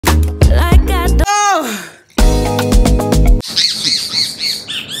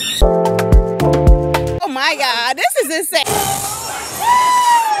this say?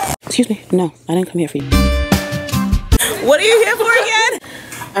 Excuse me. No, I didn't come here for you. What are you here for again?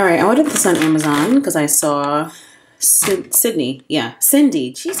 All right, I ordered this on Amazon because I saw Cindy.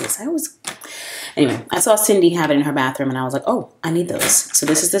 Jesus, anyway, I saw Cindy have it in her bathroom and I was like, oh, I need those. So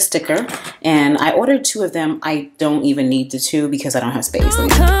this is the sticker. And I ordered 2 of them. I don't even need the 2 because I don't have space.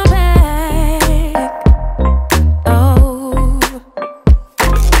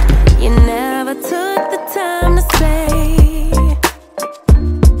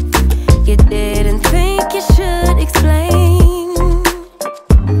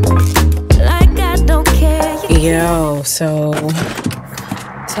 Yo, so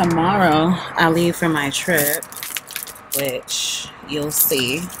tomorrow I leave for my trip, which you'll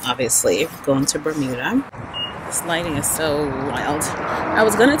see, obviously, going to Bermuda. This lighting is so wild. I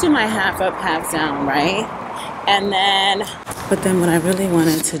was gonna do my half up, half down, right? But then what I really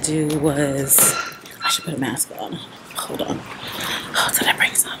wanted to do was, I should put a mask on. Hold on. Oh, did I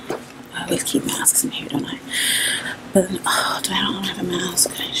bring some? I always keep masks in here, don't I? But, oh, I don't have a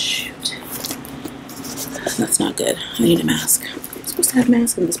mask. Shoot. That's not good. I need a mask. I'm supposed to have a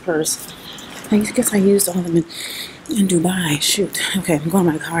mask in this purse. I guess I used all of them in Dubai. Shoot. Okay, I'm going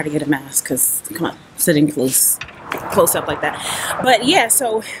to my car to get a mask because, come on, sitting close up like that. But yeah,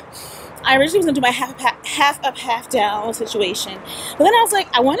 so I originally was going to do my half up, half down situation. But then I was like,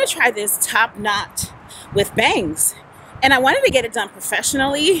 I want to try this top knot with bangs. And I wanted to get it done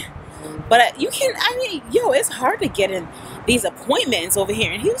professionally. But you can, I mean, yo, it's hard to get in these appointments over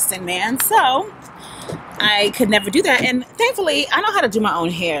here in Houston, man. So I could never do that. And thankfully, I know how to do my own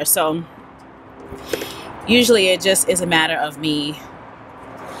hair. So usually it just is a matter of me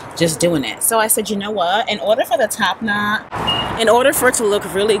just doing it. So I said, you know what? In order for the top knot, in order for it to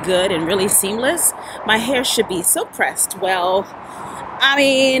look really good and really seamless, my hair should be silk pressed. Well, I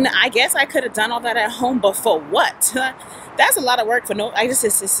mean, I guess I could have done all that at home, but for what? That's a lot of work for no, it's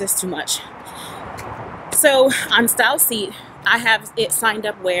just too much. So on Styleseat, I have it signed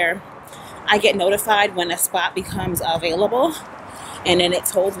up where I get notified when a spot becomes available. And then it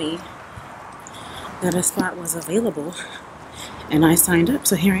told me that a spot was available. And I signed up,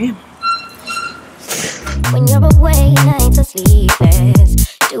 so here I am. When you're away, nights are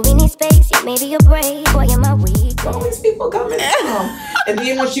sleepless. Do we need space? Yeah, maybe a break. Why am I weak? Always people coming down. And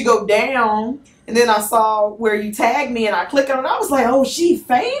then once you go down, and then I saw where you tagged me and I clicked on it, I was like, oh, she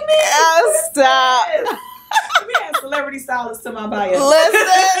famous? Oh, stop. We had celebrity stylists to my bio. Listen.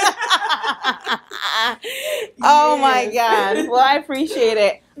 Oh my God. Well, I appreciate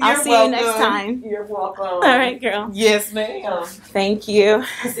it. I'll see you next time. You're welcome. All right, girl. Yes, ma'am. Thank you.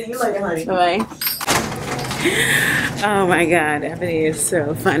 I'll see you later, honey. Bye. Oh my God, Ebony is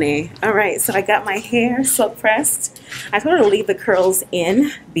so funny. All right, so I got my hair silk pressed. I told her to leave the curls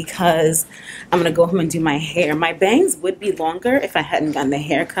in because I'm gonna go home and do my hair. My bangs would be longer if I hadn't gotten the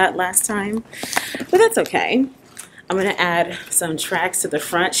haircut last time, but that's okay. I'm gonna add some tracks to the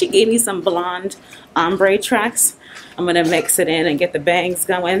front. She gave me some blonde ombre tracks. I'm gonna mix it in and get the bangs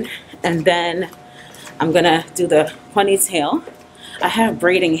going, and then I'm gonna do the ponytail. I have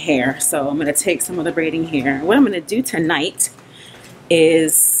braiding hair, so I'm gonna take some of the braiding hair. What I'm gonna do tonight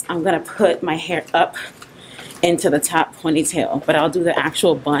is I'm gonna put my hair up into the top ponytail, but I'll do the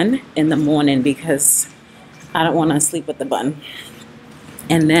actual bun in the morning because I don't wanna sleep with the bun.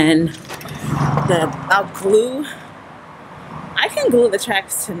 And then I can glue the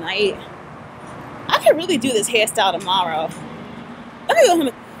tracks tonight. I can really do this hairstyle tomorrow. Let me go home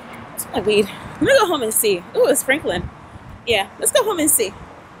and, it's my weed. Let me go home and see. Ooh, it's sprinkling. Yeah, let's go home and see.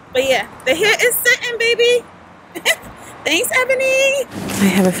 But yeah, the hair is sitting, baby. Thanks, Ebony. I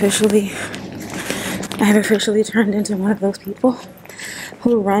have officially turned into one of those people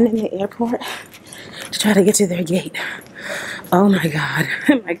who run in the airport to try to get to their gate. Oh my God,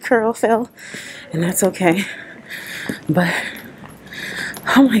 my curl fell, and that's okay. But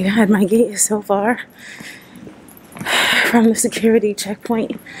oh my God, my gate is so far from the security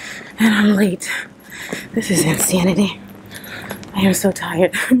checkpoint, and I'm late. This is insanity. I am so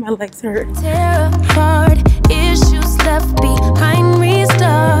tired. My legs hurt. Tear apart, issues left behind,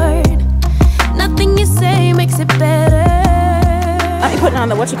 restart. Nothing you say makes it better. I'm putting on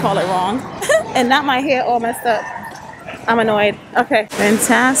the whatchamacallit wrong. And not my hair all messed up. I'm annoyed. Okay.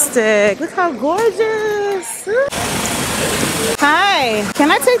 Fantastic. Look how gorgeous. Hi.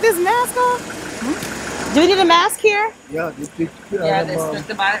 Can I take this mask off? Do we need a mask here? Yeah, just pick the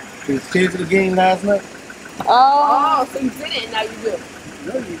bottom. Did you change the game last night? Oh, so you didn't, now you do.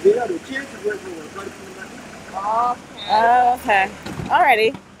 No, you did. I did change the Okay.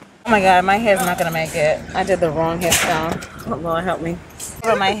 Alrighty. Oh my God, my hair's not gonna make it. I did the wrong hairstyle. Oh Lord, help me.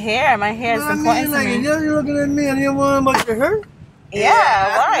 For my hair is important to me. You're looking at me and you're worrying about your hair?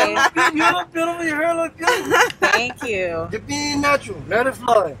 Yeah, why? You look beautiful, your hair look good. Thank you. You're being natural, not a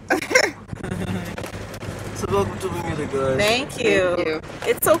fly. So welcome to Bermuda, guys. Thank you.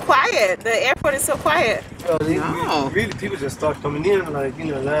 It's so quiet. The airport is so quiet. Really, people just start coming in like,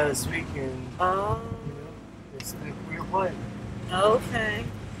 last week and it's like real quiet. Okay.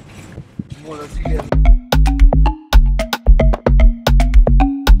 More or less, yeah.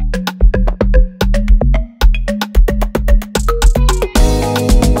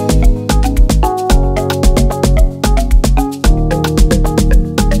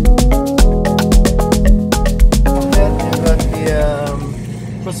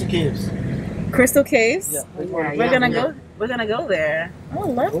 Crystal Caves? Yeah. We're gonna go there. Oh,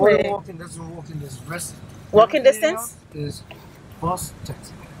 lovely. Walking this rest. Walking distance? Is bus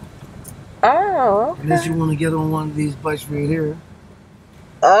taxi. Oh, okay. Unless you want to get on one of these bikes right here.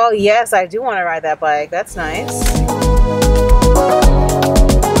 Oh, yes, I do want to ride that bike. That's nice.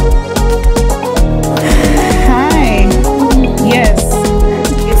 Hi. Yes.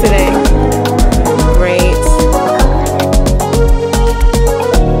 You today. Great.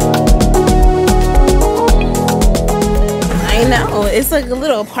 I know. It's like a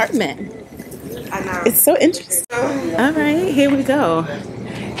little apartment. I know. It's so interesting. All right, here we go.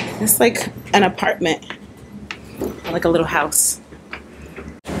 It's like an apartment, like a little house.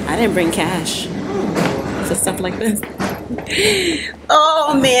 I didn't bring cash for stuff like this.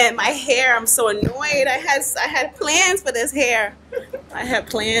 Oh man, my hair! I'm so annoyed. I had plans for this hair. I had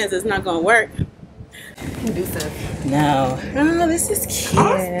plans. It's not gonna work. No. Oh, this is cute.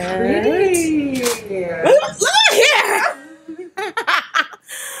 Oh, pretty. Look at here.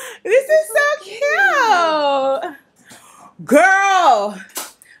 This is so cute. Girl,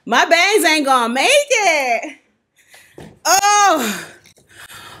 my bangs ain't gonna make it.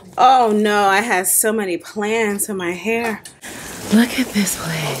 Oh no, I had so many plans for my hair. Look at this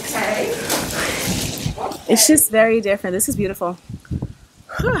place. Okay. It's just very different. This is beautiful.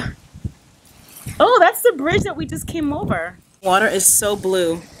 Huh. Oh, that's the bridge that we just came over. Water is so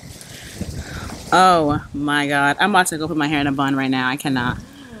blue. Oh my God. I'm about to go put my hair in a bun right now. I cannot.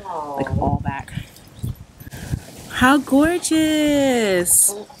 Like all back. How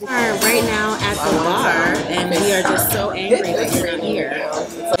gorgeous. We are right now at the bar and we are just so angry that we're not here.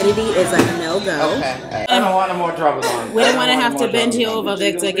 Katy is like no-go. Okay. I don't want no more trouble on. We don't want to have to bend you over,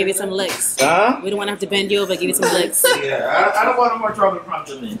 Victor, give you some licks. Huh? We don't want to have to bend you over, give you some licks. Yeah, I don't want no more trouble from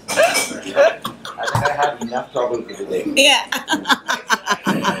the me. I think I have enough trouble for today. Yeah.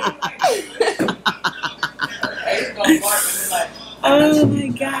 Oh my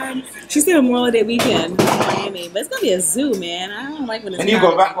God. She said Memorial Day weekend in Miami, but it's gonna be a zoo, man. I don't like when it's. And you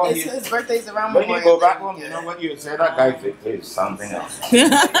go back home. His birthday's around When you go back home, you know what you say? That guy is something else.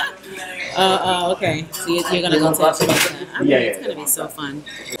 Okay. So you're gonna go to the Yeah, it's gonna be so fun.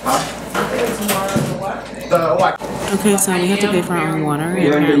 What? Okay, so we have to pay for our own water. And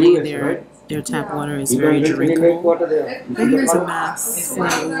apparently their tap water is very drinkable. And here's a mess.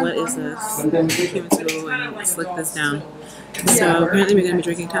 Like, what is this? We came to and slick this down. So apparently we're gonna be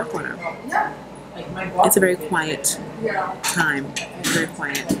drinking tap water. It's a very quiet time. Very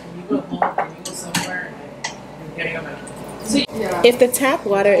quiet. If the tap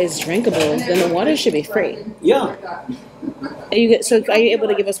water is drinkable, then the water should be free. Yeah. Are you able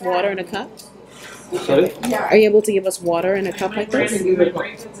to give us water in a cup? Sorry? Are you able to give us water in a cup like this? You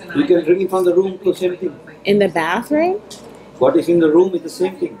can drink it from the room, the same thing. In the bathroom? What is in the room is the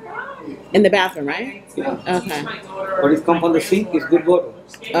same thing. In the bathroom, right? Yeah. Okay. What is come from the sink is good water.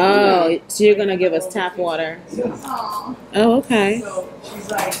 Oh, so you're gonna give us tap water? Yeah. Oh, okay.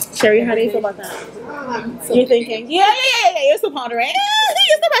 Sherry, how do you feel about that? You're thinking, yeah. You're still pondering.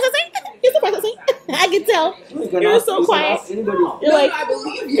 You're still processing. I can tell. You're so quiet. You're like, I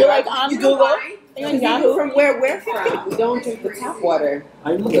believe you. You're like on Google. You're on Yahoo. From where we're from, we don't drink the tap water.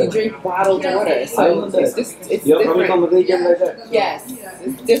 I know We that. drink bottled water. I So know that. it's You're coming from a different. region like that. Yes,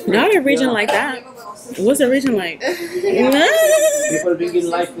 it's different. Not a region like that. What's a region like? People drinking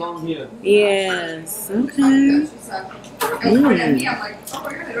lifelong here. Yes. Okay.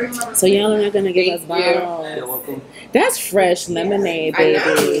 So y'all are not gonna give us You're bottles. welcome. That's fresh lemonade,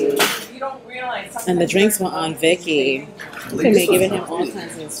 baby. And the drinks were on Vicky. Look at me giving him all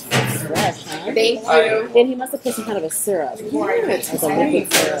kinds of fresh, huh? Thank you. Then he must have put some kind of a syrup. Like a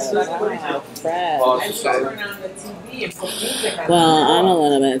liquid syrup. Wow, fresh. Well, I'm a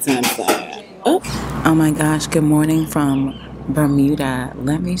little bit tempted. Oh my gosh, good morning from Bermuda.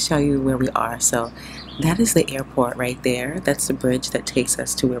 Let me show you where we are. So that is the airport right there. That's the bridge that takes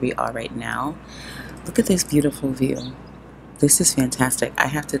us to where we are right now. Look at this beautiful view. this is fantastic. I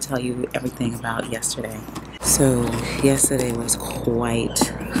have to tell you everything about yesterday. So yesterday was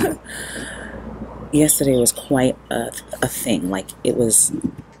quite yesterday was quite a thing. Like it was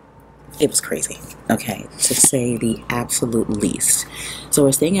crazy, okay, to say the absolute least. So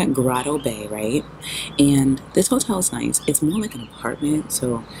we're staying at Grotto Bay, right? And this hotel is nice. It's more like an apartment,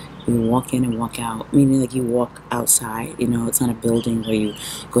 so you walk in and walk out, meaning like you walk outside, you know, it's not a building where you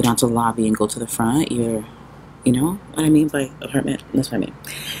go down to the lobby and go to the front. You're, you know what I mean by apartment? That's what I mean.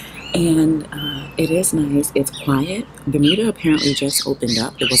 And it is nice. It's quiet. Bermuda apparently just opened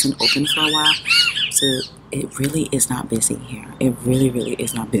up. It wasn't open for a while, so it really is not busy here. It really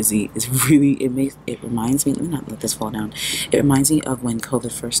is not busy. It's really, it reminds me, let me not let this fall down. It reminds me of when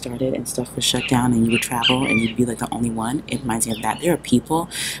COVID first started and stuff was shut down and you would travel and you'd be like the only one. It reminds me of that. There are people,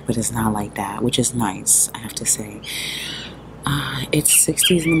 but it's not like that, which is nice, I have to say. It's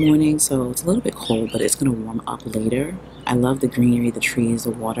 60s in the morning, so it's a little bit cold, but it's going to warm up later. I love the greenery, the trees,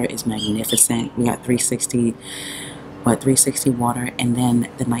 the water is magnificent. We got 360 water, and then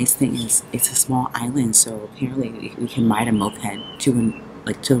the nice thing is it's a small island, so apparently we can ride a moped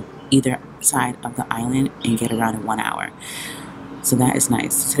to either side of the island and get around in 1 hour. So that is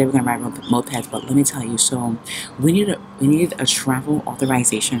nice. Today we're gonna ride mopeds, but let me tell you, so we needed a travel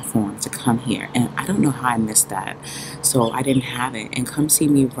authorization form to come here, and I don't know how I missed that. So I didn't have it, and come see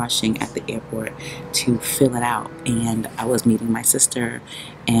me rushing at the airport to fill it out. And I was meeting my sister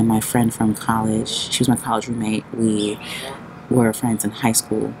and my friend from college. She was my college roommate. We were friends in high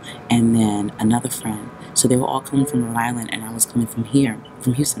school, and then another friend. So they were all coming from Rhode Island, and I was coming from here,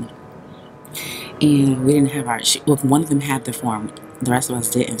 from Houston. And we didn't have well, one of them had the form, the rest of us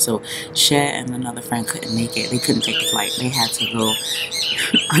didn't. So SheIn and another friend couldn't make it. They couldn't take the flight. They had to go,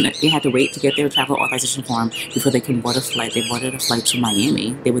 they had to wait to get their travel authorization form before they could board a flight. They boarded a flight to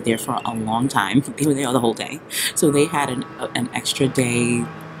Miami. They were there for a long time. They were there the whole day. So they had an extra day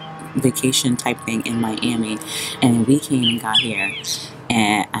vacation type thing in Miami. And we came and got here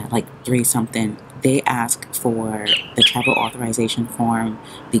and at like 3-something. They asked for the travel authorization form,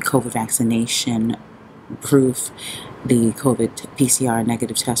 the COVID vaccination proof, the COVID PCR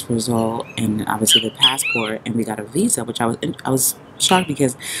negative test result, and obviously the passport. And we got a visa, which I was shocked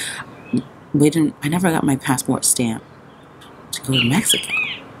because I never got my passport stamp to go to Mexico,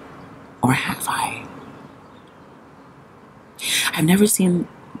 or have I? I've never seen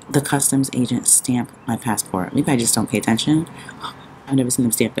the customs agent stamp my passport. Maybe I just don't pay attention. I've never seen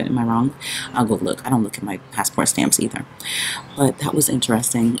them stamp it. Am I wrong? I'll go look. I don't look at my passport stamps either. But that was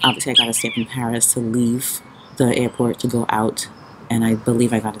interesting. Obviously, I got a stamp in Paris to leave the airport to go out. And I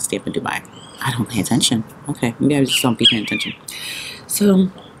believe I got a stamp in Dubai. I don't pay attention. Okay, maybe I just don't be paying attention. So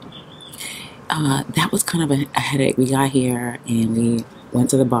that was kind of a headache. We got here and we went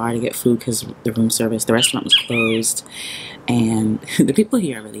to the bar to get food because the room service, the restaurant was closed. And the people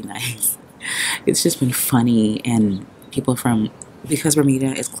here are really nice. It's just been funny, and people because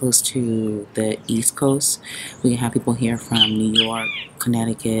Bermuda is close to the East Coast, we have people here from New York,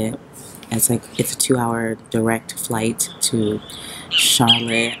 Connecticut. It's a 2-hour direct flight to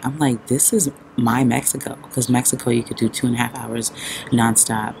Charlotte. I'm like, this is my Mexico, because Mexico you could do 2.5 hours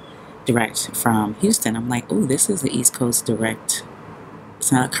nonstop direct from Houston. I'm like, oh, this is the East Coast direct.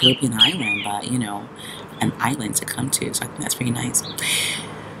 It's not a Caribbean island, but you know, an island to come to. So I think that's pretty nice.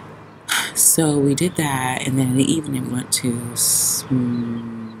 So we did that, and then in the evening we went to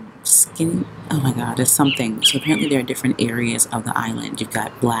oh my god, there's something. So apparently there are different areas of the island. You've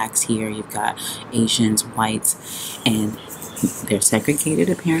got blacks here, you've got Asians, whites, and they're segregated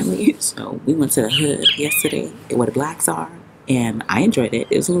apparently. So we went to the hood yesterday where the blacks are, and I enjoyed it.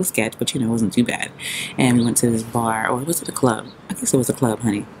 It was a little sketch, but you know, it wasn't too bad. And we went to this bar, or was it a club? I guess it was a club,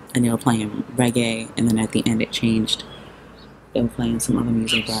 honey. And they were playing reggae, and then at the end it changed. They were playing some other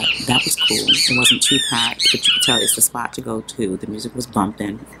music, but that was cool. It wasn't too packed, but you could tell it's the spot to go to. The music was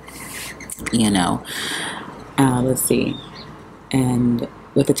bumping, you know. Let's see. And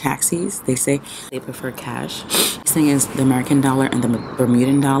with the taxis, they say they prefer cash. The thing is, the American dollar and the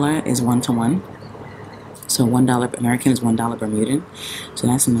Bermudan dollar is 1-to-1. So $1 American is $1 Bermudan. So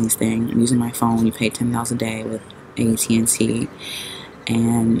that's a nice thing. I'm using my phone. You pay $10 a day with AT&T,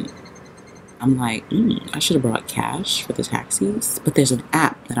 and I'm like, I should have brought cash for the taxis. But there's an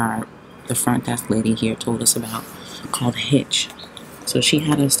app that the front desk lady here told us about called Hitch. So she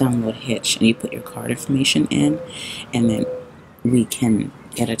had us download Hitch, and you put your card information in, and then we can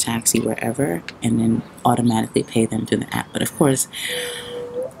get a taxi wherever, and then automatically pay them through the app. But of course,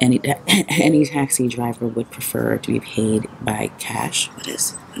 any taxi driver would prefer to be paid by cash. What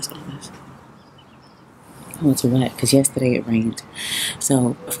is all this? Oh, it's wet because yesterday it rained.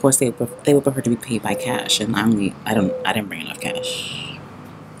 So of course they would prefer to be paid by cash, and I didn't bring enough cash.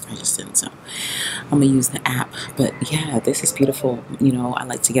 I just didn't. So I'm gonna use the app. But yeah, this is beautiful. You know, I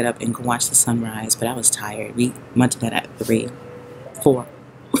like to get up and go watch the sunrise, but I was tired. We went to bed at 4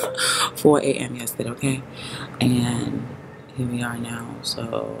 a.m. yesterday. Okay, and here we are now.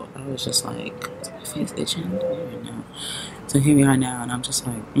 So I was just like, is my face itching? I don't know. So here we are now, and I'm just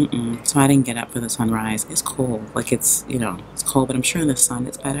like, So I didn't get up for the sunrise. It's cold, like it's, you know, it's cold, but I'm sure in the sun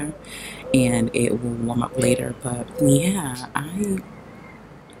it's better, and it will warm up later. But yeah,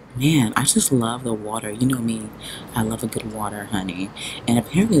 man, I just love the water. You know me, I love a good water, honey. And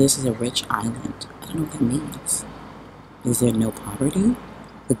apparently this is a rich island. I don't know what that means. Is there no poverty?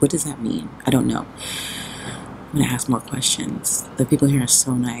 Like, what does that mean? I don't know. I'm gonna ask more questions. The people here are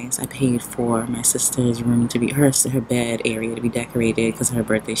so nice. I paid for my sister's room to be her bed area to be decorated because of her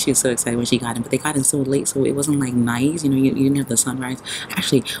birthday. She was so excited when she got in, but they got in so late, so it wasn't like nice. You know, you didn't have the sunrise.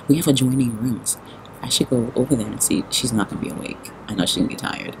 Actually, we have adjoining rooms. I should go over there and see. She's not gonna be awake. I know she's gonna be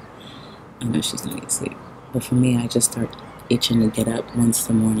tired. I know she's gonna get sleep. But for me, I just start itching to get up once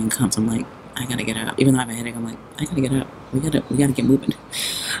the morning comes. I'm like, I gotta get up. Even though I have a headache, I'm like, I gotta get up. We gotta get moving.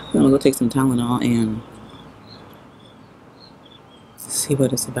 I'm gonna go take some Tylenol and see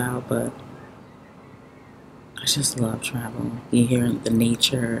what it's about. But I just love travel. You hear the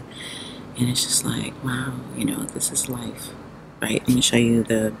nature, and it's just like, wow, you know, this is life, right? Let me show you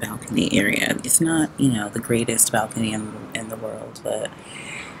the balcony area. It's not, you know, the greatest balcony in the world, but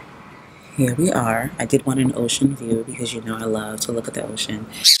here we are. I did want an ocean view because, you know, I love to look at the ocean.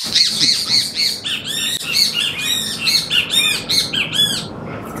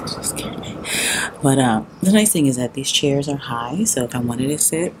 But the nice thing is that these chairs are high, so if I wanted to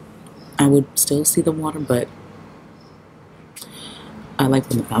sit, I would still see the water, but I like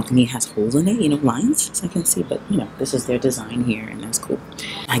when the balcony has holes in it, you know, lines, so I can see. But, you know, this is their design here, and that's cool.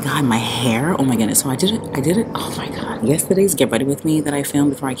 My God, my hair, oh my goodness. So I did it, oh my God. Yesterday's Get Ready With Me that I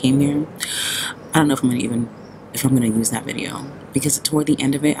filmed before I came here, I don't know if I'm gonna use that video, because toward the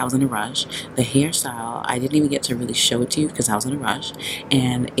end of it, I was in a rush. The hairstyle, I didn't even get to really show it to you because I was in a rush,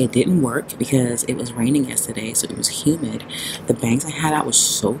 and it didn't work because it was raining yesterday, so it was humid. The bangs I had out was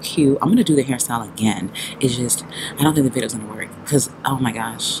so cute. I'm gonna do the hairstyle again. It's just, I don't think the video's gonna work because, oh my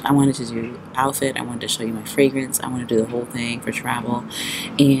gosh, I wanted to do outfit, I wanted to show you my fragrance, I wanted to do the whole thing for travel,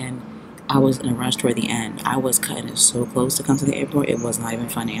 and I was in a rush toward the end. I was cutting it so close to come to the airport, it was not even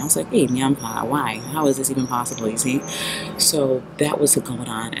funny. I was like, hey, Nyampa, why? How is this even possible, you see? So that was going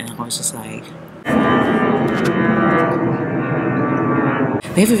on, and I was just like...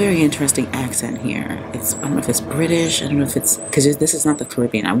 They have a very interesting accent here. I don't know if it's British, I don't know if it's... Because this is not the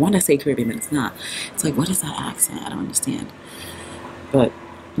Caribbean. I want to say Caribbean, but it's not. It's like, what is that accent? I don't understand. But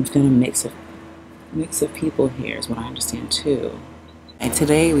it's got a mix of people here is what I understand, too. And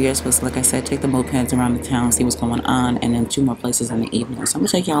today we are supposed to, like I said, take the mopeds around the town, see what's going on, and then 2 more places in the evening. So I'm going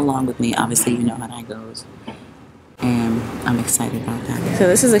to take y'all along with me. Obviously, you know how that goes. And I'm excited about that. So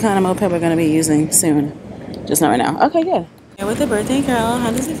this is the kind of moped we're going to be using soon. Just not right now. Okay, good. Here with the birthday girl. How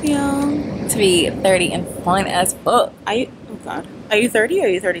does it feel? To be 30 and fine as fuck. Oh God. Are you 30 or are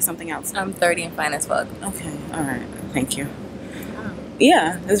you 30 something else? I'm 30 and fine as fuck. Okay, all right. Thank you.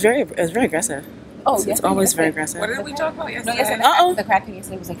 Yeah, it's very aggressive. Oh, yes. It's always very aggressive. What did we talk about yesterday? No, yesterday, the crackhead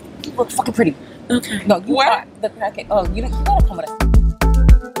yesterday was like, you look fucking pretty. Okay. No, you are the crackhead. Oh, you gotta come with us.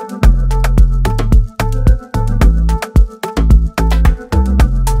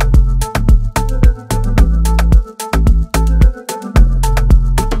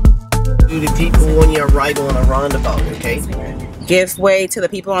 Do the people on your right on a roundabout, okay? Give way to the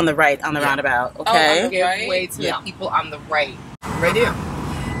people on the right on the roundabout, okay? Give way to the people on the right. Right there.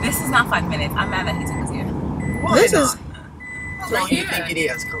 This is not 5 minutes. I'm mad that he took us here. Why This not? is... How long do you think it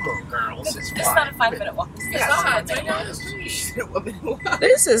is? Come on, girls. It's It's not a 5-minute walk. This is Yeah, not it's a not 5 right minutes. now.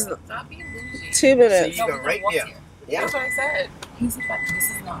 This is Stop being bougie. 2 So minutes. you go right there. Yeah. That's what I said. He's a fact.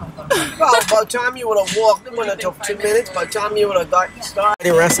 This is not how I go. Well, by the time you would have walked, it wouldn't have took 2 minutes. By the time you would have got started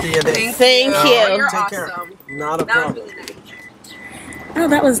the rest of your day. Thank you. You're Take care. awesome. Not a That was problem. really nice. Oh,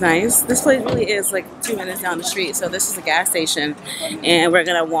 that was nice. This place really is like 2 minutes down the street. So this is a gas station, and we're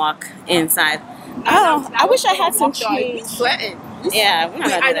gonna walk inside. Oh, I wish I had some change. Sweating. Yeah, we're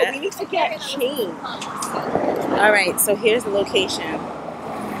not gonna do that. We need to get change. All right, so here's the location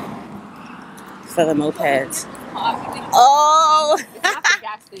for the mopeds. Oh, It's not the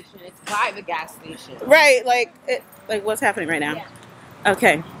gas station. It's by the gas station. right. Like what's happening right now?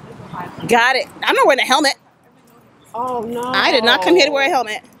 Okay, got it. I'm not wearing a helmet. Oh no. I did not come here to wear a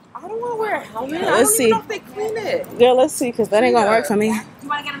helmet. I I don't want to wear a helmet. Let's see. I don't even know if they clean it. Girl, let's see, because that ain't gonna work for me. You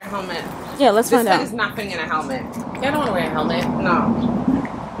want to get a helmet? Yeah, let's find out. There's nothing in a helmet. I don't want to wear a helmet. No.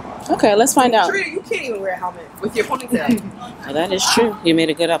 Okay, let's find out. Trina, you can't even wear a helmet with your ponytail. Well, that is true. You made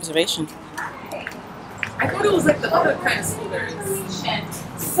a good observation. I thought it was like the other kind of scooters.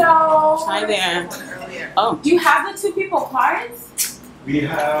 So, Hi there. Earlier. Oh, do you have the 2 people cards? We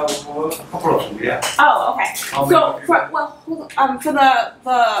have a couple of them, yeah. Oh, okay. How So, many? for the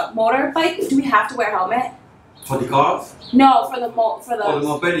motorbike, do we have to wear a helmet? For the cars? No, for the For the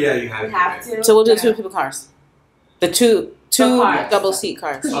moped, yeah, you have we have to. so we'll do 2 people cars. The two cars. double seat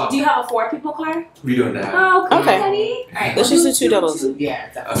cars. Do you have a 4 people car? We don't have. Oh, okay. Okay. Honey. Alright, Let's just do 2 doubles. Yeah.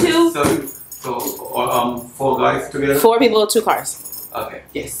 Two. So 4 guys together? 4 people, 2 cars. Okay.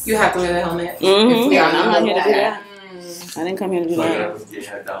 Yes. You have to wear the helmet. Mm-hmm. Yeah, I'm not here to do that. I didn't come here to do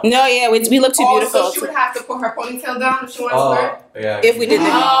that. No, yeah, we look too beautiful. So she would have to put her ponytail down if she wants to wear it? Yeah. If we did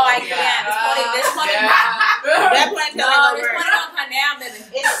that. Oh, I can't. This pony. That ponytail No, ain't this gonna pony work. don't come down, baby.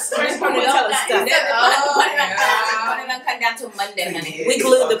 This ponytail is stuck. Pony don't come down till Monday, honey. We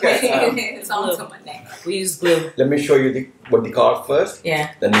glued the Okay, ponytail. It's on till Monday. We use glue. Let me show you what the car first.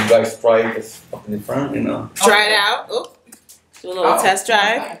 Yeah. Then you guys try this up in the front, you know. Try it out. Oop. Do a little test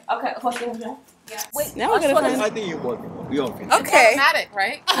drive. Okay. Wait. Now we're gonna find. I think you work. We all can. Okay. Automatic,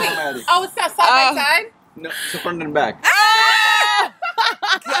 right? Automatic. Oh, it's not side by side? No, it's front and back. Guys.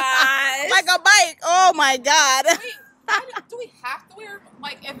 Like a bike. Oh my God. Do we have to wear,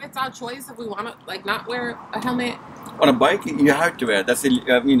 like, if it's our choice, if we want to, like, not wear a helmet? On a bike, you have to wear. That's a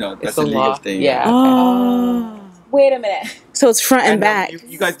that's a legal thing. Yeah. Oh. Wait a minute. So it's front and back.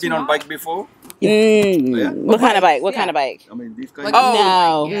 You guys been on bike before? Mm. What kind of bike? What kind of bike? I mean, these guys.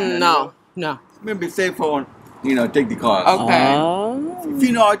 No. No. Maybe safe for take the car. Okay. Oh. If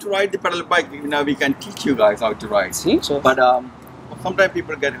you know how to ride the pedal bike, we can teach you guys how to ride. Teach us. But sometimes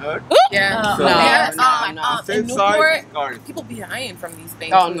people get hurt. Yeah. So, In safe Newport, side cars. people be dying from these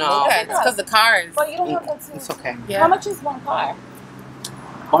things. Oh, no. It's because the cars. But you don't have that too. It's okay. Yeah. How much is one car?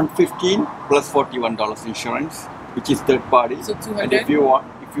 $115 plus $41 insurance, which is third party. So And 200? if you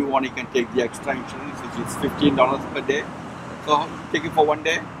want, you can take the extra insurance, which is $15 per day. So take it for 1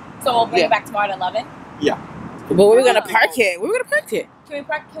 day. So we'll bring it back tomorrow at 11. Yeah. But we're gonna park it. We're gonna park it. Can we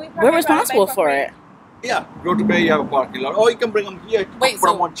park? We're responsible for it. Yeah, Rhode Island, you have a parking lot. Or you can bring them here. Wait,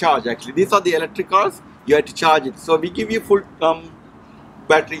 put them on charge actually. These are the electric cars. You have to charge it. So we give you full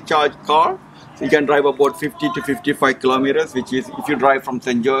battery charge car. So you can drive about 50 to 55 kilometers, which is if you drive from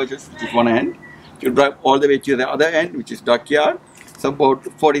St. George's, which is one end, you drive all the way to the other end, which is Dockyard. So about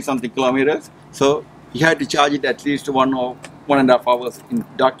 40 something kilometers. So you have to charge it at least 1.5 hours in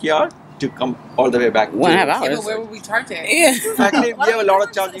Dockyard to come all the way back. 1.5 Yeah, hours. but where would we charge it? Yeah. Actually, we have a lot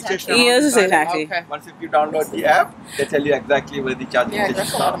of charging stations. Yeah, this is a taxi. Okay. Once if you download the app, they tell you exactly where the charging Yeah,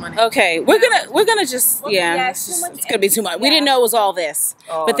 stations that's a lot are. of money. Okay, we're gonna just Yeah, it's gonna be too much. We didn't know it was all this,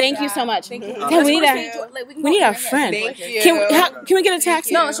 but thank you so much. Thank you. Yeah, we need our friend. Thank you. Can we get a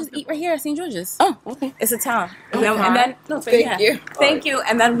taxi? No, let's just eat right here at St. George's. Oh, okay. It's a town. And then no, Thank you. Thank you.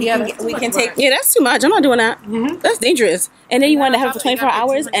 And then we can take. Yeah, that's too much. I'm not doing that. That's dangerous. And then you want to have it for 24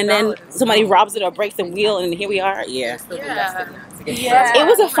 hours, and then somebody robs it or breaks the wheel, and here we are. Yeah. Yeah. It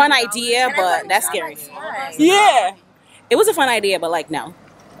was a fun idea, but that's scary. Yeah. It was a fun idea, but like no.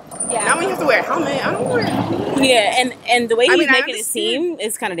 Now we have to wear a helmet. I don't wear a helmet. Yeah, and the way he's mean, I making it seem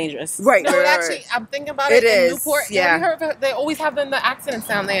is kind of dangerous. Right, No, right, actually, I'm thinking about It it in is, Newport. yeah. You heard of it? They always have the accidents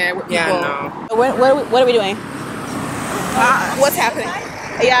down there. With Yeah, people. no. What are we doing? What's happening?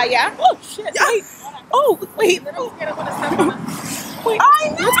 Yeah. Oh shit. Wait. Oh wait. They're not scared of what it's happening. I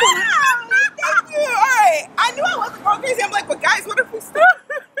know! Thank you! Alright. I knew I wasn't going crazy. I'm like, but guys, what if we stop?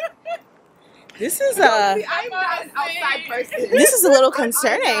 This is I'm not an outside person. this is a little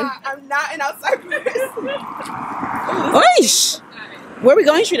concerning. I'm not an outside person. Oish. Where are we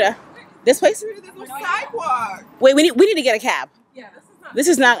going, Shrita? This place? There's no sidewalk. Wait, we need to get a cab. Yeah, This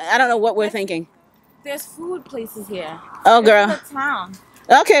is not. I don't know what we're thinking. There's food places here. Oh, girl. This is the town.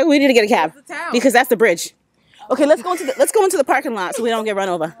 Okay, we need to get a cab the town. because that's the bridge. Okay, let's go into the parking lot so we don't get run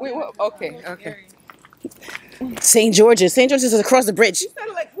over. Okay. St. George's. St. George's is across the bridge.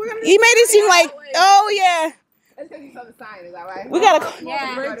 Like, we're gonna He made it seem like, oh yeah, That's because you saw the sign, is that right? we gotta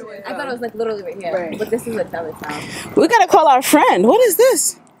Yeah. I thought it was like literally right here. Right. But this is another town. call our friend. What is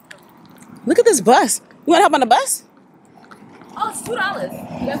this? Look at this bus. You wanna hop on the bus? Oh, it's $2.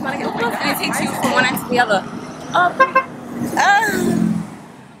 You guys want to get a bus? And it takes you from one end to the other.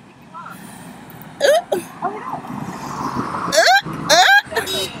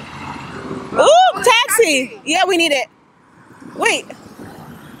 Ooh, taxi. Yeah, we need it. Wait,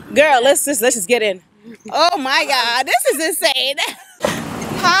 girl, let's just get in. Oh my God, this is insane.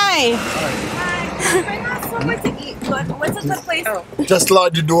 Hi. Bring us somewhere to eat. What's a good place? Oh. Just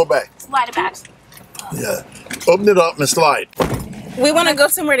slide your door back. Slide it back. Yeah. Open it up and slide. We want to go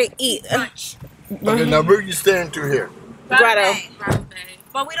somewhere to eat. Okay, now where are you staying to here? Grotto.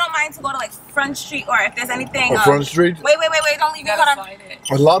 But we don't mind to go to like Front Street or if there's anything. On Front Street? Wait. Don't leave. Hold on.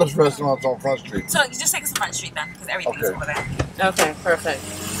 A lot of restaurants on Front Street. So you just take us to Front Street then, because everything's over there. Okay, perfect.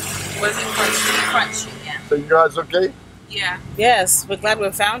 Was it Front Street? Front Street, yeah. So you guys okay? Yeah. Yes, we're glad we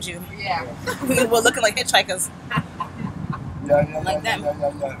found you. Yeah. We were looking like hitchhikers. Yeah. Like them.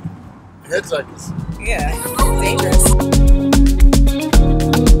 Hitchhikers. Yeah, dangerous.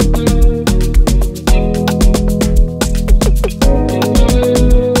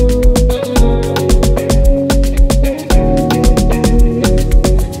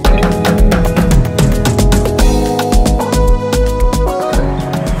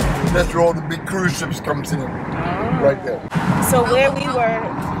 That's where all the big cruise ships comes in. Right there. So where we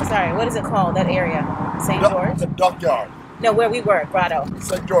were, sorry, what is it called, that area? St. George? The dockyard. No, where we were, Grotto.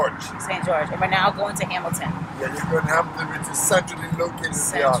 St. George. St. George. And we're now going to Hamilton. Yeah, you're going to Hamilton, which is centrally located.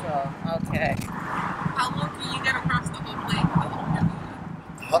 Central, okay. How long can you get across the whole lake?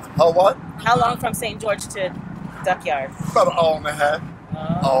 How what? How long from St. George to Dockyard? About an hour and a half.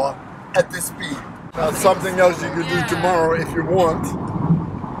 Hour at this speed. Now, something else you can do tomorrow if you want.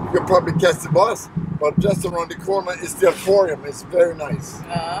 You can probably catch the bus, but just around the corner is the aquarium. It's very nice.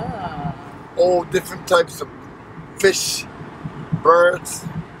 All different types of fish, birds,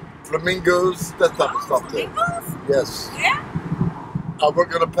 flamingos, that type of stuff there. Yes. Yeah? We're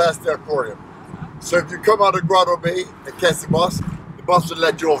going to pass the aquarium. So if you come out of Grotto Bay and catch the bus will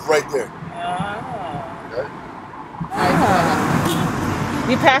let you off right there. Okay?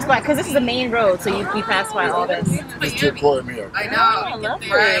 We passed by, because this is the main road, so we passed by all this. It's the aquarium here. I know. Lovely.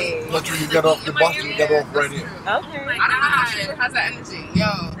 That's when you get off the bus and you get off right here. Okay. I don't know how she has that energy. Yo.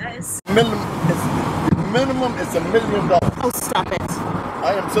 That is... Minimum is $1 million. Oh, stop it.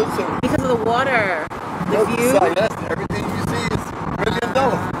 I am so sorry. Because of the water. The view. Yes, everything you see is $1 million.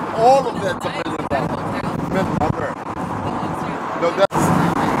 All of that's $1 million. Minimum. No, that's...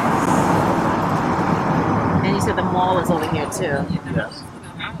 And you said the mall is over here too. Yes.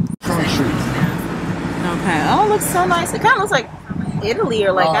 Front Street. Okay. Oh, it looks so nice. It kind of looks like Italy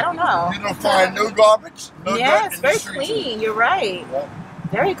or like, I don't know. You don't find no garbage, no yeah, dirt it's in very the streets. clean. You're right. Yeah.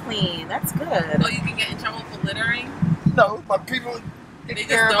 Very clean. That's good. Oh, you can get in trouble for littering? No, but people They just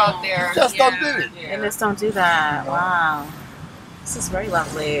care about their... just don't do it. They just don't do that. Wow. This is very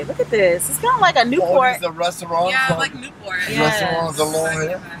lovely. Look at this. It's kind of like a All Newport. these restaurants. Yeah, like Newport. Yes. Restaurants along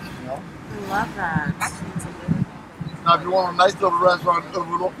here. You know? I love that. Now, if you want a nice little restaurant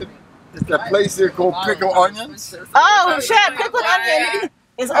overlooking, it's that place here called Pickle Onions. Oh, Chef, Pickled Onion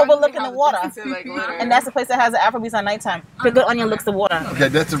is overlooking the water. And that's the place that has the Afrobeats at nighttime. Pickled Onion looks the water. Okay,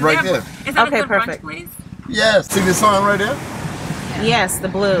 that's it right there. Is that Okay, a good perfect. brunch place? Yes, see the sign right there? Yes, the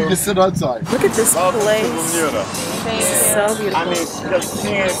blue. You can sit outside. Look at this place. Bermuda. It's so beautiful. I mean, just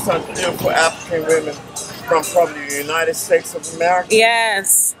seeing such beautiful African women from probably the United States of America.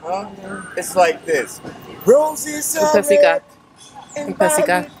 Yes. Huh? It's like this. Roses are Pesica. red.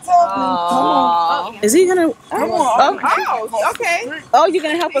 Pesica. Is he gonna? Oh, okay. oh, you're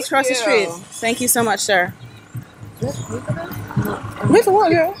gonna help us cross the street. Thank you so much, sir. Wait for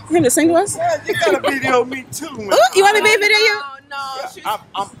what, girl? Him to sing to us? Yeah, you gotta video me too, man. Oh, you want to be a video? You?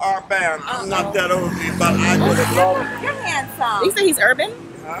 I'm urban. I'm not that old, but I would have loved it. You're handsome. You say he's urban?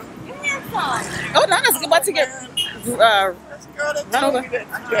 Huh? You're handsome. Oh, no, that's about to get Girl, that run told over. me that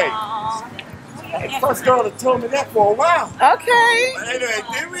today. First girl that told me that for a while. Okay. But anyway,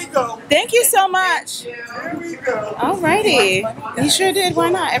 there we go. Thank you so much. There we go. Alrighty. You sure did. Why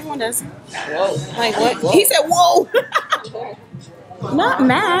not? Everyone does. Whoa. Like what? He said, whoa. Not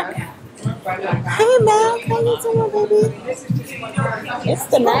Mac. Hey, Mac. How you doing, baby? It's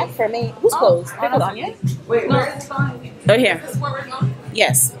the Mac for me. Who's closed? Pickled onion? Wait, no. Oh, here.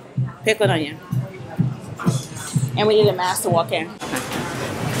 Yes. Pickled onion. And we need a mask to walk in. I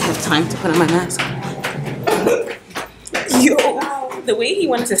have time to put on my mask. Yo. The way he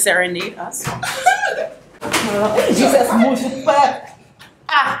wanted to serenade us. Jesus,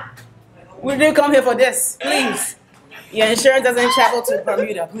 we didn't come here for this. Please. Your insurance doesn't travel to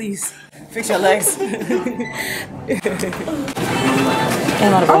Bermuda. Please. Fix your legs. I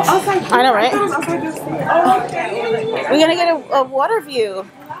know, right? We're going to get a water view.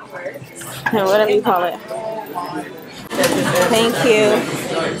 Or whatever you call it. Thank you.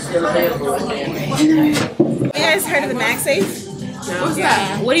 You guys heard of the MagSafe? What's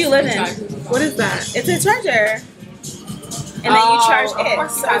that? What do you live in? What is that? It's a charger. And then you charge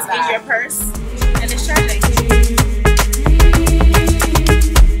it. So it's in your purse. And it's charging.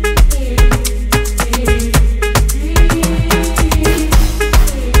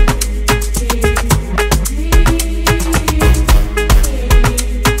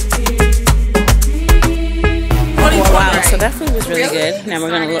 salad. Now we're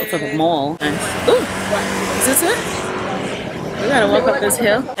gonna look for the mall. Ooh, is this it? We gotta walk up this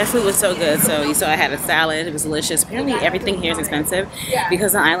hill. That food was so good. So you saw I had a salad. It was delicious. Apparently everything here is expensive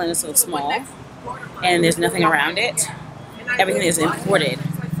because the island is so small and there's nothing around it. Everything is imported.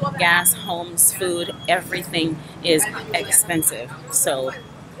 Gas, homes, food, everything is expensive. So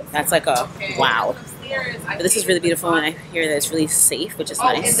that's like a wow. But this is really beautiful, and I hear that it's really safe, which is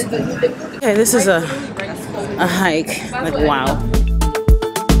nice. Okay, this is a hike. Like, wow.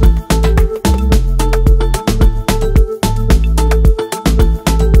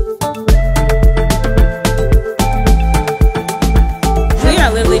 We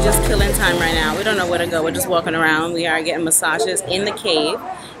are literally just killing time right now. We don't know where to go. We're just walking around. We are getting massages in the cave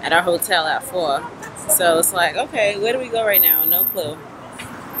at our hotel at 4. So it's like, okay, where do we go right now? No clue.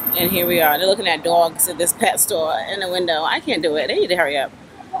 And here we are. They're looking at dogs at this pet store in the window. I can't do it. They need to hurry up.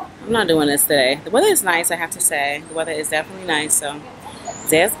 I'm not doing this today. The weather is nice, I have to say. The weather is definitely nice, so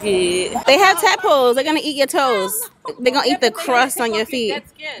that's good. They have tadpoles. They're going to eat your toes. They're going to eat the crust on your feet.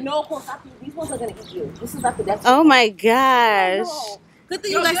 No, these ones are going to eat you. This is after that. Oh my gosh. Good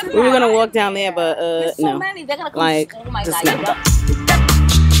thing you guys We were going to walk down there, but There's so no. many. They're going to come. Like, Oh my just God. not.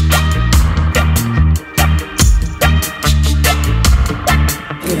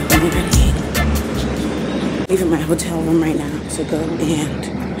 Leaving my hotel room right now to go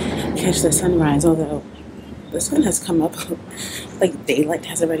and catch the sunrise, although the sun has come up, like daylight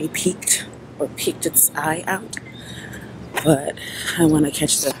has already peaked or peeked its eye out, but I want to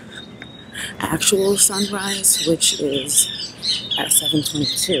catch the actual sunrise, which is at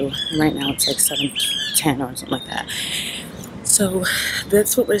 7:22. Right now it's like 7:10 or something like that. So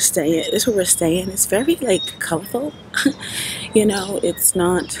that's what we're staying. That's where we're staying. It's very like colorful. You know, it's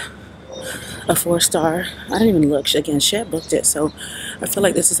not a 4-star. I didn't even look. Again, Shed booked it, so I feel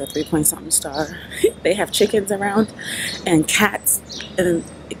like this is a 3-point-something star. They have chickens around and cats, and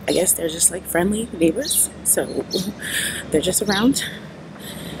I guess they're just like friendly neighbors, so they're just around.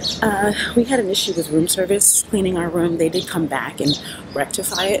 We had an issue with room service cleaning our room. They did come back and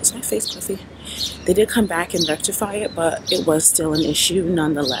rectify it. Is my face puffy? They did come back and rectify it, but it was still an issue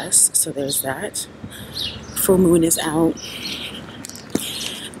nonetheless. So there's that. Full moon is out.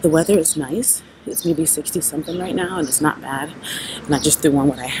 The weather is nice. It's maybe 60 something right now, and it's not bad. And I just threw on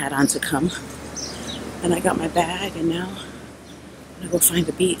what I had on to come. And I got my bag, and now I'm gonna go find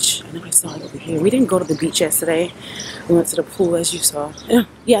the beach. I know I saw it over here. We didn't go to the beach yesterday. We went to the pool, as you saw.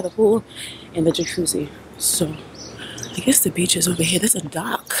 Yeah, the pool and the jacuzzi. So I guess the beach is over here. There's a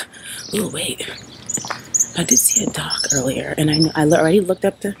dock. Oh wait, I did see a dock earlier, and I already looked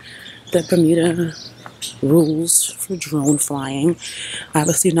up the Bermuda rules for drone flying.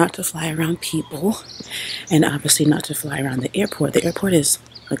 Obviously not to fly around people, and obviously not to fly around the airport. The airport is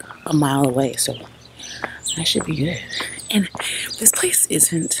like a mile away, so that should be good. And this place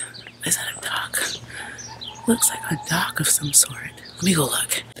isn't, is that a dock? Looks like a dock of some sort. Let me go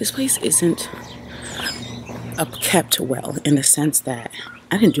look. This place isn't kept well, in the sense that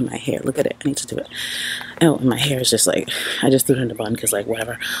I didn't do my hair. Look at it. I need to do it. Oh, and my hair is just like, I just threw it in the bun because like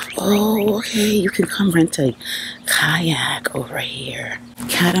whatever. Oh, okay. You can come rent a kayak over here.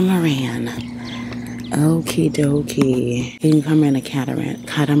 Catamaran. Okie dokie. You can come rent a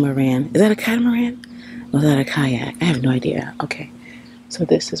catamaran. Is that a catamaran? Or is that a kayak? I have no idea. Okay. So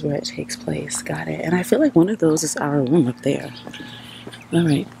this is where it takes place. Got it. And I feel like one of those is our room up there. All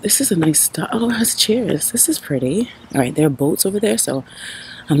right, this is a nice start. Oh, it has chairs. This is pretty. All right, there are boats over there, so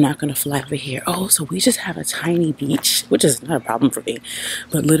I'm not going to fly over here. Oh, so we just have a tiny beach, which is not a problem for me.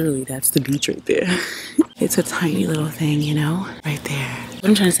 But literally, that's the beach right there. It's a tiny little thing, you know, right there. What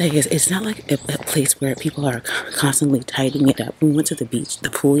I'm trying to say is it's not like a place where people are constantly tidying it up. When we went to the beach, the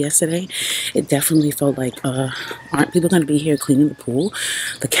pool yesterday, it definitely felt like, aren't people going to be here cleaning the pool?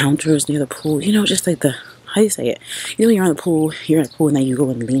 The counters near the pool, you know, just like the... How do you say it? You know, you're in the pool, and then you go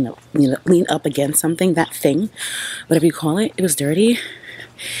and lean up, lean up against something, that thing, whatever you call it. It was dirty.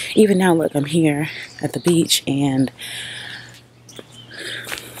 Even now, look, I'm here at the beach, and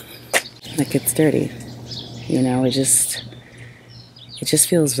like it's dirty. You know, it just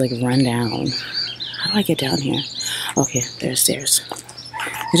feels like run down. How do I get down here? Okay, there's stairs.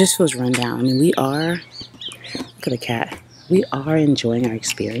 It just feels run down. I mean, we are. Look at the cat. We are enjoying our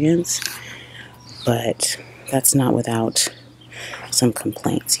experience. But that's not without some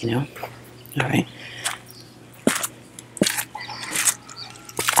complaints, you know? All right.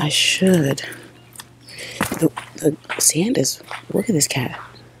 I should. The sand is... Look at this cat.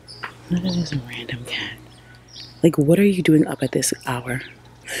 Look at this random cat. Like, what are you doing up at this hour?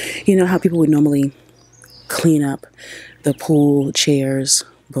 You know how people would normally clean up the pool chairs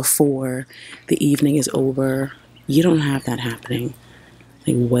before the evening is over? You don't have that happening.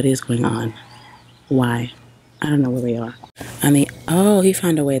 Like, what is going on? Why? I don't know where we are. On the, oh, he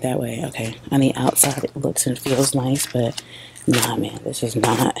found a way that way. Okay. On the outside, it looks and feels nice, but nah, man, this is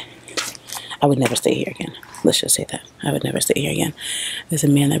not. I would never stay here again. Let's just say that. I would never stay here again. There's a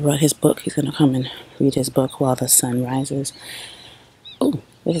man that brought his book. He's going to come and read his book while the sun rises. Oh,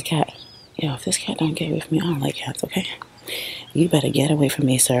 there's a cat. Yo, if this cat don't get away from me, I don't like cats, okay? You better get away from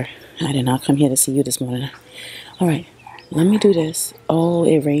me, sir. I did not come here to see you this morning. All right, let me do this. Oh,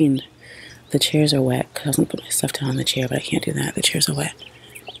 it rained. The chairs are wet. I was going to put my stuff down on the chair, but I can't do that. The chairs are wet.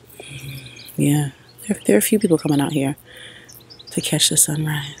 Yeah, there are a few people coming out here to catch the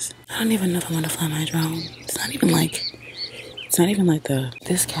sunrise. I don't even know if I want to fly my drone. It's not even like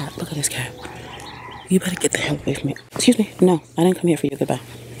this cat. Look at this cat. You better get the hell away from me. Excuse me. No, I didn't come here for you. Goodbye.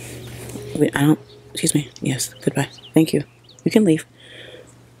 Wait, I don't. Excuse me. Yes, goodbye. Thank you. You can leave.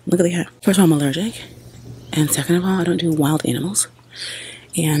 Look at the cat. First of all, I'm allergic. And second of all, I don't do wild animals.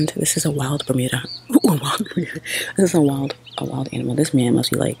 And this is a wild Bermuda. Ooh, a wild Bermuda. This is a wild animal. This man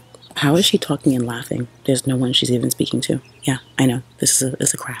must be like, how is she talking and laughing? There's no one she's even speaking to. Yeah, I know. This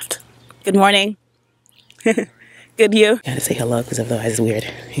is a craft. Good morning. Good you. I gotta say hello because otherwise it's weird,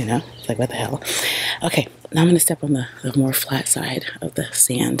 you know? It's like, what the hell? Okay, now I'm gonna step on the more flat side of the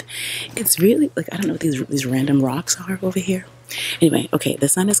sand. It's really, like, I don't know what these random rocks are over here. Anyway, okay, the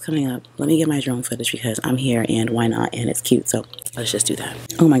sun is coming up. Let me get my drone footage because I'm here and why not? And it's cute, so let's just do that.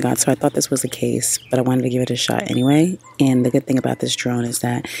 Oh my God, so I thought this was the case, but I wanted to give it a shot anyway. And the good thing about this drone is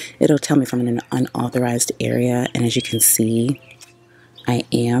that it'll tell me if I'm in an unauthorized area. And as you can see, I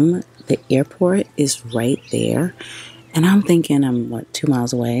am. The airport is right there. And I'm thinking I'm, what, 2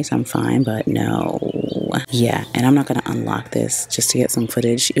 miles away, so I'm fine, but no. Yeah, and I'm not going to unlock this just to get some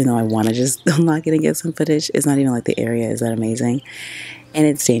footage, even though I want to just unlock it and get some footage. It's not even like the area is that amazing. And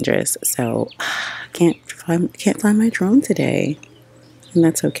it's dangerous, so I can't fly my drone today. And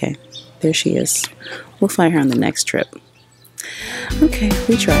that's okay. There she is. We'll fly her on the next trip. Okay,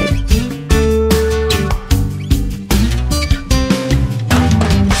 we tried.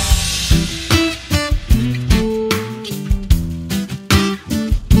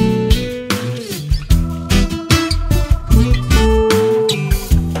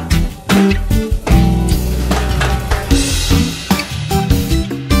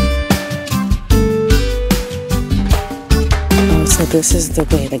 This is the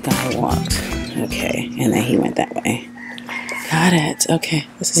way the guy walked. Okay, and then he went that way. Got it. Okay,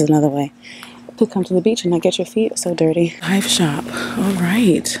 this is another way to come to the beach and not get your feet so dirty. Dive shop. All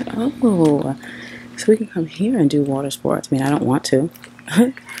right. Oh, so we can come here and do water sports. I mean, I don't want to.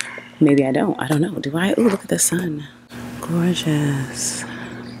 Maybe I don't. I don't know. Do I? Oh, look at the sun. Gorgeous.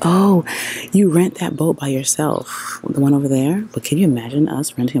 Oh, you rent that boat by yourself. The one over there. But can you imagine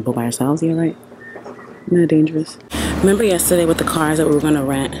us renting a boat by ourselves? Yeah, right. Isn't that dangerous? Remember yesterday with the cars that we were going to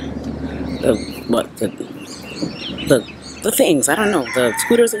rent? The things, I don't know, the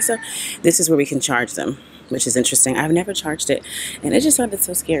scooters and stuff. This is where we can charge them, which is interesting. I've never charged it, and it just sounded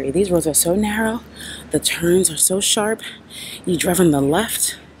so scary. These roads are so narrow. The turns are so sharp. You drive on the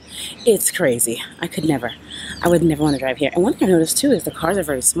left. It's crazy. I would never want to drive here. And one thing I noticed too is the cars are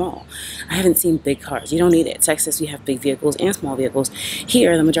very small. I haven't seen big cars. You don't need it. Texas, you have big vehicles and small vehicles.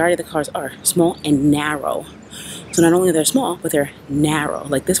 Here, the majority of the cars are small and narrow. So not only they're small, but they're narrow.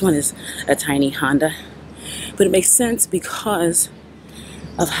 Like this one is a tiny Honda. But it makes sense because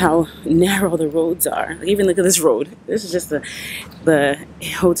of how narrow the roads are. Like even look at this road. This is just the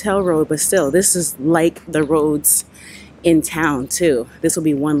hotel road, but still, this is like the roads in town too. This will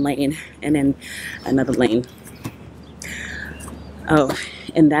be one lane and then another lane. Oh,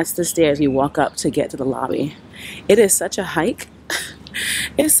 and that's the stairs you walk up to get to the lobby. It is such a hike.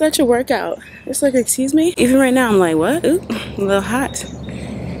 It's such a workout. It's like, excuse me? Even right now, I'm like, what? Ooh, a little hot.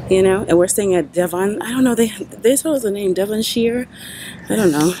 You know? And we're staying at Devon. I don't know. They told us the name Devonshire. I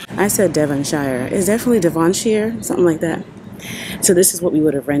don't know. I said Devonshire. It's definitely Devonshire. Something like that. So this is what we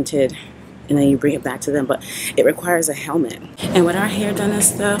would have rented. And then you bring it back to them. But it requires a helmet. And with our hair done and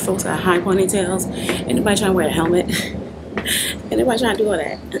stuff, folks got high ponytails. Anybody trying to wear a helmet? Anybody trying to do all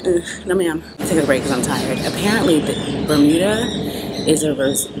that? No, ma'am. Take a break because I'm tired. Apparently, Bermuda is a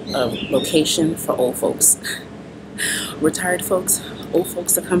location for old folks. Retired folks, old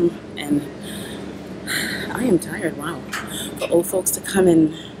folks to come and... I am tired, wow. For old folks to come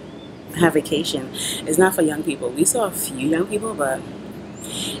and have vacation. It's not for young people. We saw a few young people, but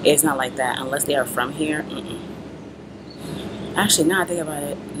it's not like that unless they are from here. Actually, now I think about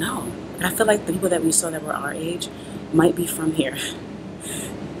it, no. I feel like the people that we saw that were our age might be from here.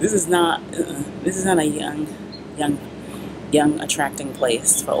 This is not a young attracting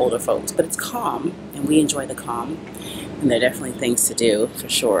place for older folks, but it's calm and we enjoy the calm. And there are definitely things to do, for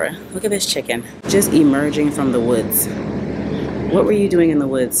sure. Look at this chicken, just emerging from the woods. What were you doing in the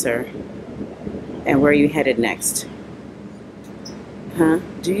woods, sir? And where are you headed next? Huh?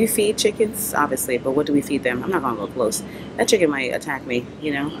 Do you feed chickens? Obviously, but what do we feed them? I'm not gonna go close. That chicken might attack me,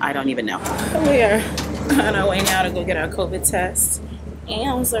 you know? I don't even know. We are on our way now to go get our COVID test.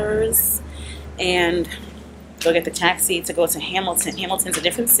 Answers. And go get the taxi to go to Hamilton. Hamilton's a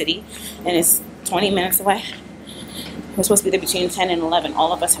different city, and it's 20 minutes away. We're supposed to be there between 10 and 11.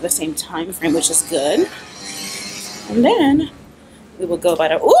 All of us have the same time frame, which is good. And then we will go by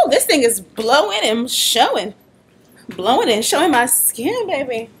the... Ooh, this thing is blowing and showing. Blowing and showing my skin,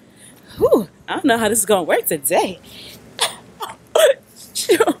 baby. Ooh, I don't know how this is going to work today.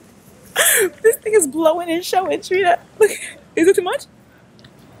 This thing is blowing and showing. Trina, look. Is it too much?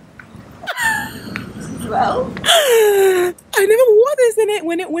 Well, I never wore this in it.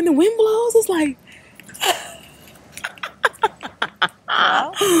 When the wind blows, it's like...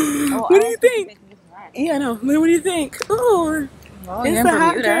 What do you think? Yeah, I know. What do you think? Oh, it's the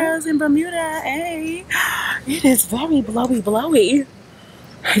hot girls in Bermuda. Hey, it is very blowy.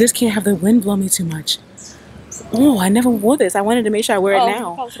 I just can't have the wind blow me too much. Oh, I never wore this. I wanted to make sure I wear it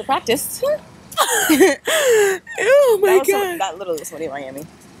now. Oh, for the practice. Oh my god! That literally was funny in Miami.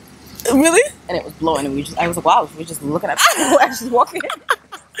 Really? And it was blowing, and I was like, wow, we were just looking at people as she's walking.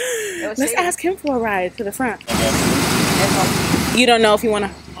 Let's ask him for a ride to the front. You don't know if you want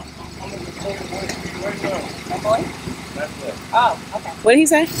to... A boy? Oh, okay. What did he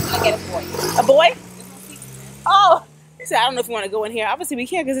say? I get a boy. A boy? Oh! He said, I don't know if you want to go in here. Obviously, we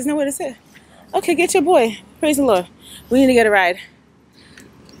can't because there's nowhere to sit. Okay, get your boy. Praise the Lord. We need to get a ride.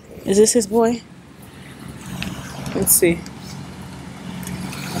 Is this his boy? Let's see.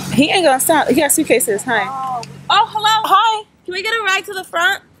 He ain't gonna stop. He got suitcases. Hi. Oh, hello. Hi. Can we get a ride to the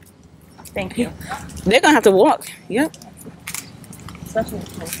front? Thank you. They're gonna have to walk. Yep.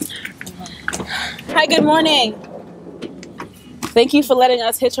 Hi, good morning. Thank you for letting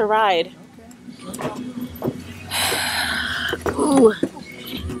us hitch a ride. Ooh.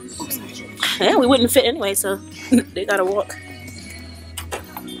 Yeah, we wouldn't fit anyway, so they gotta walk.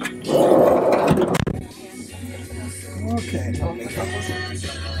 Okay.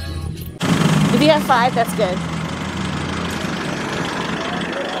 If you have 5, that's good.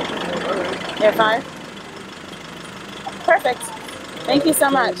 You have 5? Perfect. Thank you so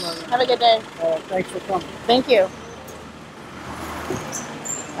much. Have a good day. Thanks for coming. Thank you.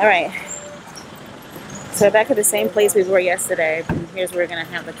 All right. So we're back at the same place we were yesterday. Here's where we're going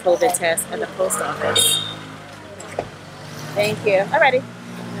to have the COVID test at the post office. Thank you. Alrighty.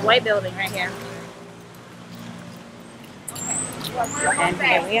 White building right here. And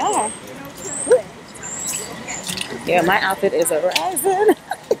here we are. Yeah, my outfit is a rising.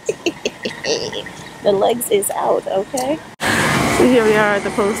 The legs is out, okay? So here we are at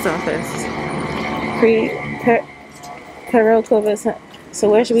the post office. Carol COVID. So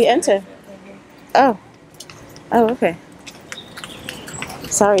where should we enter? Oh. Oh, okay.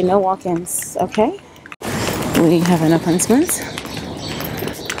 Sorry, no walk-ins. Okay. We have an appointment.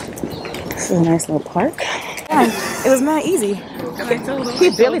 This is a nice little park. Yeah, it was not easy. He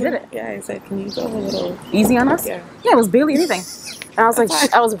barely did it. Yeah, I said, can you go a little Easy on us? Yeah. Yeah, it was barely anything. And I was like,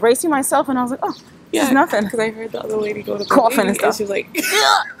 I was bracing myself and I was like, oh, this is nothing. Because I heard the other lady go to Coughing and stuff. she was like,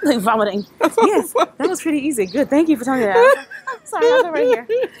 like vomiting. Yes, that was pretty easy. Good. Thank you for telling me that. Sorry, I was right here.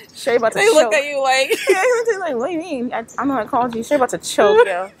 Shay about to they choke. look at you like, Yeah, like, what do you mean? I'm not calling you. Shay about to choke,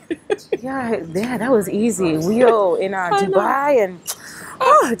 yo. Yeah, that was easy. Yo, in Dubai and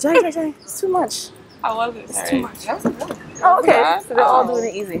Jay, it's too much. how was it? It's too much. Oh, okay. So they're all doing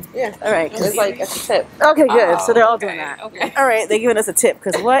it easy. Yeah. All right. It's like a tip. Okay, good. So they're all doing that. Okay. All right, they're giving us a tip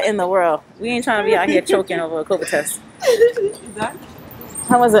because what in the world? We ain't trying to be out here choking over a COVID test.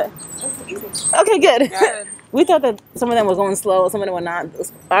 How was it? Okay, good. We thought that some of them were going slow, some of them were not.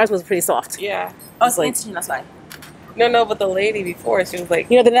 Ours was pretty soft. Yeah. Oh, it's antigen, that's why. No, but the lady before, she was like,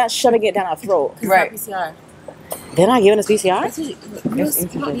 You know, they're not shoving it down our throat. Right. PCR. They're not giving us PCR? You don't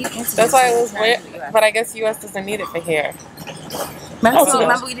need antigen. that's why it was weird. But I guess US doesn't need it for here. Mexico,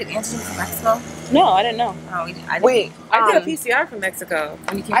 remember we did antigen for Mexico? No, I didn't know. Oh, we did. Wait, I did a PCR from Mexico.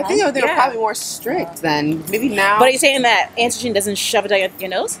 When you came I think home? they were probably more strict then. Maybe now. But are you saying that antigen doesn't shove it down your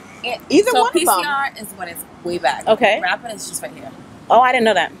nose? Either so one of them. PCR is when it's way back. Okay. Rapid is just right here. Oh, I didn't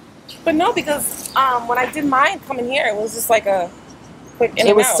know that. But no, because when I did mine coming here, it was just like a quick in It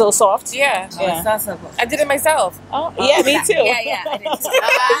and was out. still soft? Yeah. Oh, it's not so good. I did it myself. Oh, yeah, me too. Yeah, I did too.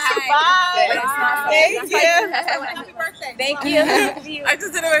 Bye. Thank you. I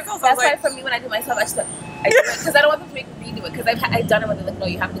just did it myself. So That's I was why like, for me when I do myself, I do it because I don't want them to make me you do it? Because I've done it with the no,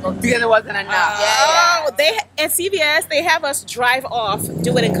 you have to go. Because it wasn't enough. Oh, they at CVS they have us drive off,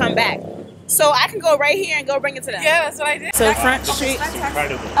 do it, and come back. So I can go right here and go bring it to them. Yeah, that's what I did. So Front Street.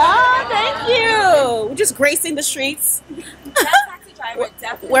 Incredible. Oh, thank you. We're just gracing the streets. Taxi driver,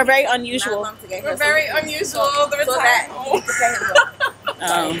 definitely. We're very unusual. We're very unusual.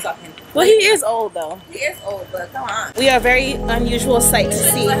 Well, he is old though. He is old, but come on. We are a very unusual sight to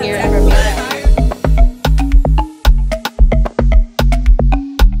see here in Bermuda.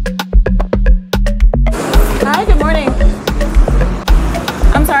 Hi, good morning.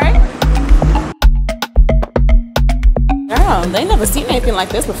 I'm sorry? Girl, they never seen anything like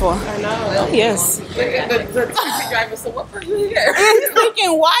this before. I know. Oh, yes. The taxi driver, so what are you here? He's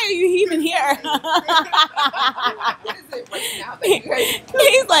thinking, why are you even here? What is it right now that you guys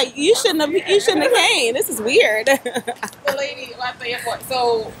He's like, you shouldn't have came. This is weird. the lady at the airport.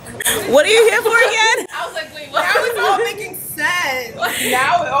 So What are you here for again? I was like, wait, what? Now it's all making sense.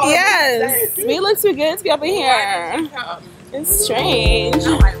 Now it all Yes. makes sense. We look too good to be up in here. It's strange.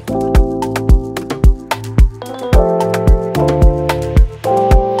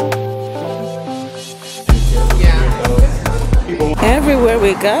 Everywhere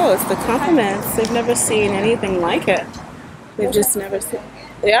we go, it's the compliments. They've never seen anything like it. They've just never seen.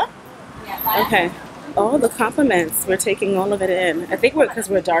 Yeah? Okay. All the compliments. We're taking all of it in. I think because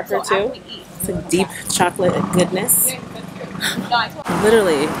we're darker too. It's a deep chocolate goodness.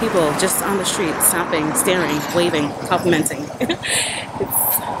 Literally, people just on the street, stopping, staring, waving, complimenting.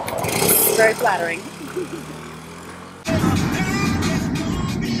 It's very flattering.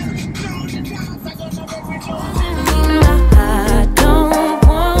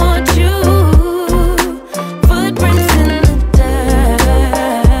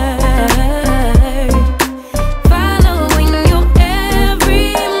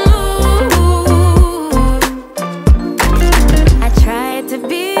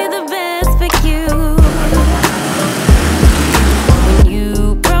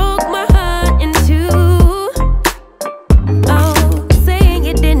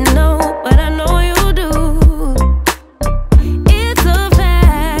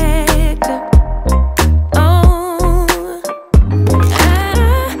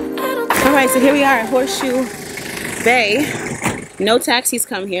 So here we are at Horseshoe Bay. No taxis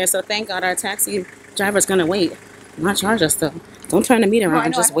come here, so thank God our taxi driver's gonna wait. Not charge us though. Don't turn the meter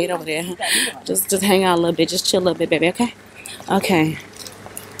around. Just wait over there. Just hang out a little bit. Just chill a little bit, baby. Okay. Okay.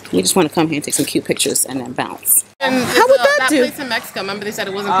 We just want to come here and take some cute pictures and then bounce. And how would that do? Place in Mexico. Remember they said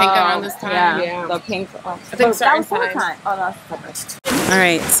it wasn't pink around this time. Yeah, the pink. I think certain times. Oh, that's All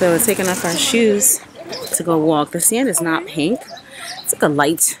right, so we're taking off our shoes to go walk. The sand is not pink. It's like a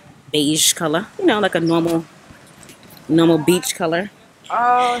light beige color. You know, like a normal beach color.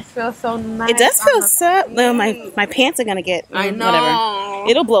 Oh, it feels so nice. It does feel so. Well, my pants are gonna get whatever.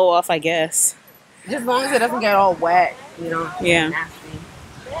 It'll blow off, I guess. Just as long as it doesn't get all wet, you know. Yeah. Nasty.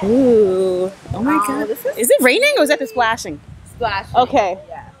 Ooh. Oh my God. Is it raining or is that the splashing? Splashing. Okay.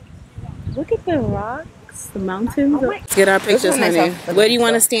 Yeah. Look at the rocks, the mountains. Let's get our pictures, honey. Where do you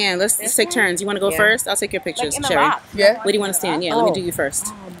want to stand? Let's take turns. You want to go first? I'll take your pictures, Like in the Sherry. rock. Yeah. Where do you want to stand? Yeah, let me do you first.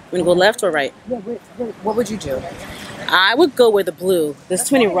 You want to go left or right? Yeah, what would you do? I would go with the blue. There's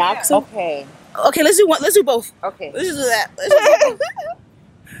too many rocks. Okay. Okay, let's do one. Let's do both. Okay. Let's just do that. Let's just do both.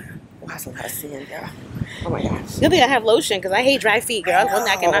 Wow, that's a lot of sand, girl. Oh my gosh. Good thing I have lotion because I hate dry feet, girl. That's one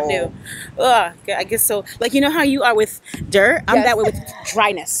thing I cannot do. Ugh, I guess so. Like, you know how you are with dirt? I'm that way with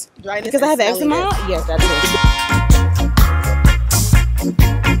dryness. Dryness Because I have eczema? Yes, that's it.